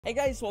Hey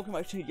guys, welcome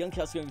back to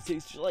YoungChaos Gaming. Today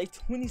is July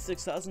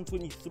 26,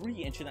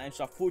 2023, and tonight I'm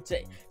shot for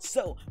today.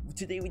 So,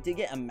 today we did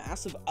get a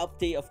massive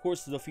update, of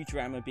course, the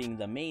Futurama being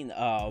the main,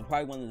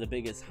 probably one of the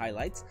biggest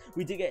highlights.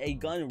 We did get a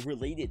gun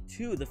related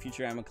to the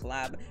Futurama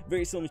Collab,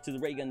 very similar to the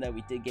ray gun that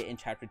we did get in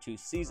Chapter 2,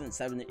 Season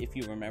 7, if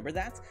you remember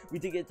that. We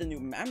did get the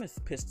new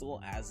Mammoth pistol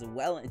as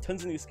well, and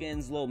tons of new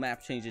skins, little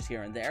map changes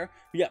here and there.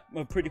 Yeah,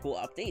 pretty cool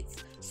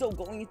updates. So,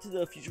 going into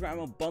the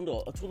Futurama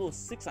bundle, a total of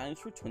 6 items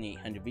for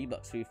 2,800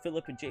 V-Bucks. We have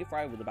Philip and J.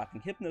 Fry with the backing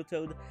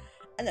Hypnotoad,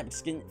 an epic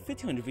skin,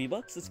 1,500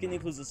 V-Bucks. The skin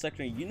includes the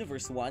secondary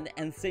Universe 1,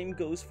 and same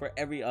goes for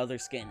every other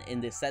skin in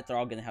this set. They're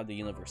all going to have the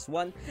Universe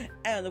 1,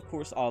 and of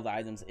course all the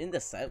items in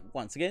this set,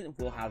 once again,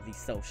 will have the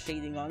cell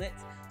shading on it.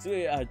 So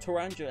we have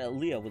Taranja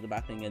Leah with the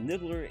backing of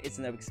Nibbler. It's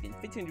an epic skin,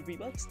 1,500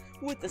 V-Bucks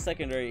with the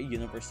secondary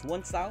Universe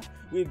 1 style.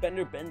 We have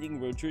Bender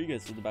Bending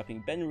Rodriguez with the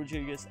backing Ben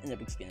Rodriguez, an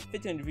epic skin,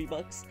 1,500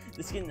 V-Bucks.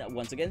 The skin,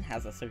 once again,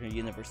 has a secondary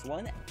Universe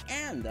 1,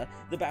 and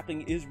the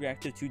backing is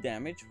reactive to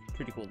damage.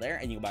 Pretty cool there,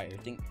 and you can buy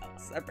everything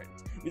else separate.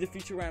 With the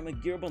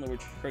Futurama Gear Bundle, we're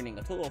returning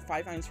a total of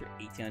 5 items for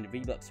 1,800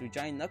 V-Bucks. With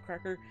Giant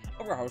Nutcracker,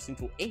 Overharvesting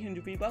Tool,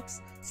 800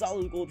 V-Bucks.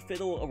 Solid Gold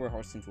Fiddle,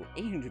 Overharvesting Tool,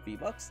 800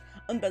 V-Bucks.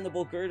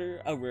 Unbendable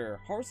Girder, a rare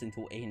Harvesting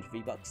Tool, 800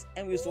 V-Bucks.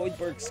 And with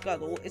Zoidberg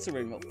Scuttle, it's a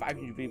rare remote,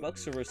 500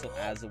 V-Bucks, reversal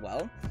as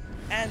well.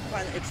 And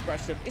Planet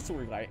Express Ship, it's a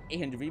rare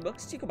 800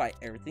 V-Bucks. You can buy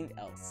everything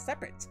else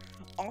separate.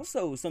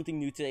 Also, something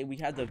new today, we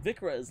had the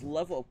Vicara's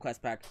Level Up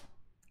Quest Pack.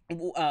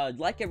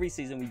 Like every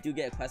season, we do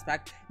get a quest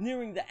pack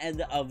nearing the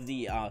end of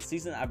the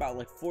season, about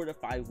like 4 to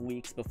 5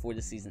 weeks before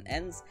the season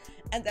ends,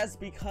 and that's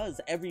because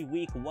every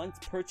week, once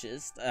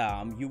purchased,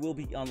 you will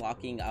be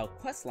unlocking a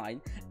quest line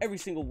every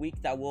single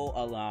week that will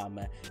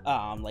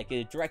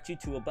direct you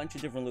to a bunch of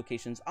different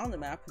locations on the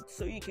map,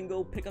 so you can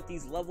go pick up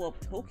these level up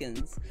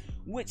tokens,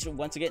 which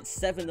once again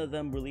 7 of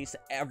them release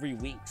every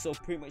week, so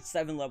pretty much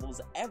 7 levels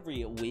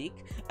every week,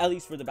 at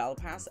least for the battle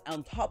pass.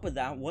 On top of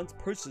that, once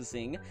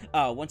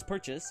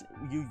purchased,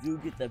 you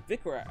get the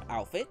Vicar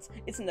outfit.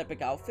 It's an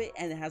epic outfit,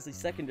 and it has the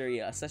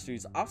secondary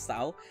accessories off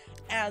style.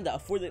 And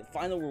for the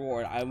final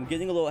reward, I'm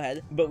getting a little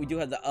ahead, but we do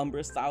have the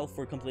Umbra style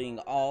for completing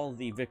all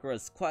the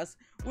Vicar's quests,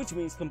 which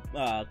means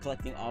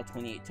collecting all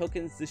 28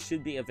 tokens. This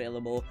should be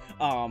available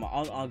on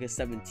August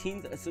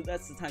 17th, so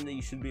that's the time that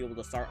you should be able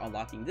to start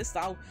unlocking this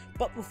style.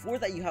 But before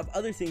that, you have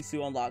other things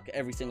to unlock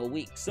every single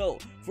week. So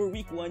for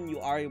week 1, you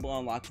are able to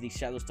unlock the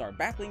Shadow Star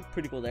backbling,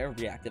 pretty cool there,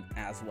 reactive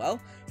as well.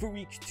 For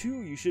week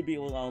 2, you should be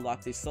able to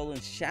unlock the Sullen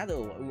Shadow,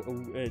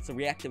 it's a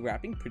reactive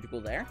wrapping, pretty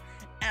cool there.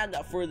 And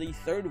for the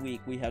 3rd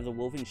week, we have the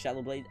Woven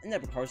Shadow Blade and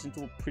Epic Harvesting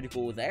Tool, pretty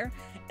cool there.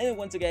 And then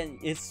once again,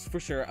 it's for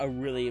sure a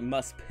really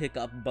must pick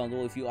up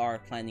bundle if you are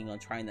planning on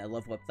trying to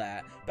level up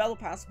that battle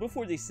pass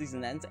before the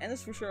season ends, and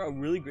it's for sure a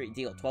really great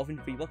deal,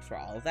 1,200 V-Bucks for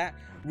all of that,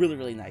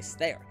 really nice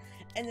there.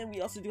 And then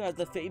we also do have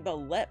the Faye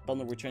Ballette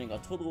bundle, returning a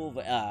total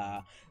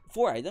of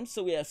 4 items.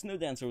 So we have Snow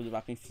Dancer with the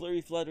wrapping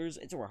Flurry Flutters.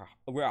 It's a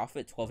rare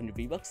outfit, 1,200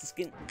 V-Bucks. The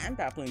skin and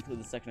backbling include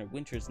the secondary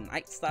Winter's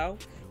Night style.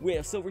 We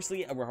have Silver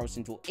Sleeve, a rare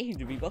harvesting tool,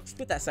 800 V-Bucks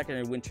with that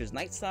secondary Winter's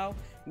Night style.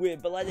 We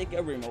have Balletic,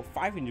 a remote,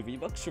 500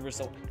 V-Bucks,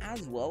 reversal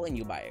as well, and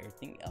you buy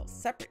everything else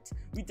separate.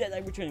 We Deadeye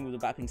returning with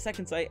the bapping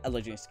Second Sight, a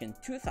legendary skin,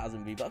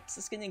 2,000 V-Bucks.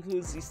 The skin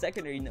includes the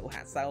secondary No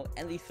Hat style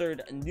and the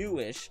 3rd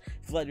newish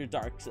Flutter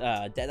Dark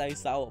Deadeye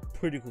style,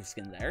 pretty cool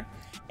skin there.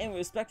 And we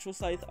have Spectral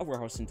Scythe, a rare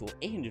harvesting tool,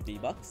 800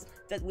 V-Bucks.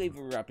 Dead Wave,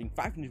 a wrapping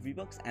 500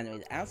 V-Bucks,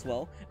 animated as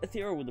well.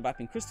 Ethereal with the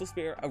bapping Crystal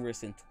Spear, a rare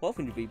skin,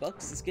 1,200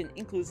 V-Bucks. The skin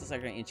includes the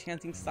secondary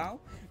Enchanting style.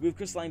 We have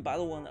Crystalline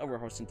Battle 1, a rare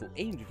harvesting tool,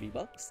 800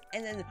 V-Bucks.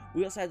 And then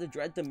we also have the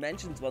Dread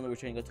Dimensions bundle,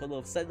 returning a total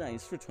of 7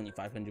 items for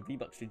 2,500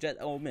 V-Bucks. For Dread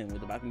Omen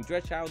with the bapping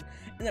Dread Child,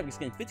 an epic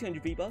skin,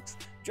 1,500 V-Bucks.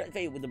 Dread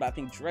Fate with the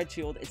bapping Dread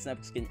Shield, it's an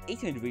epic skin,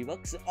 800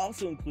 V-Bucks. It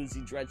also includes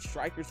the Dread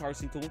Striker's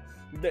harvesting tool.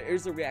 There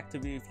is a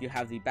reactivity if you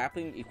have the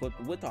bappling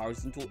equipped with the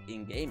harvesting tool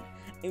in-game.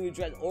 And we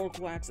Dread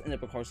Oracle Axe, an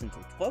epic harvesting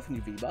tool,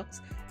 1,200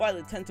 V-Bucks.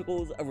 Violet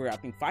Tentacles, a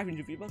wrapping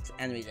 500 V-Bucks,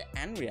 animated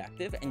and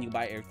reactive, and you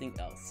buy everything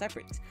else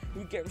separate.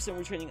 We get some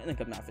returning an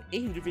income outfit,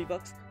 800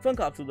 V-Bucks.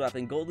 Funkops with the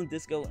wrapping Golden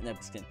Disco, an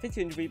epic skin,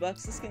 1,500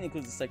 V-Bucks. The skin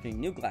includes the secondary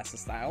New Glasses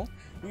style.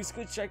 We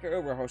Squid Striker,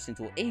 a rare harvesting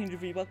tool, 800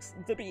 V-Bucks.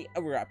 The Bee,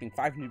 a wrapping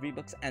 500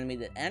 V-Bucks,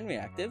 animated and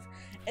reactive.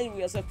 And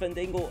we also have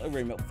Fandangle, a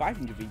remote,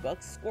 500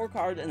 V-Bucks.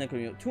 Scorecard, and a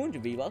remote,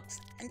 200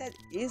 V-Bucks. And that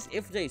is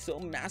it for today. So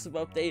a massive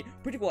update,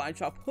 pretty cool item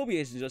shop. Hope you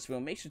guys enjoyed this video.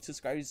 Make sure to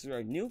subscribe if you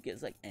are new,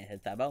 get a like, and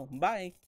hit that bell. Bye.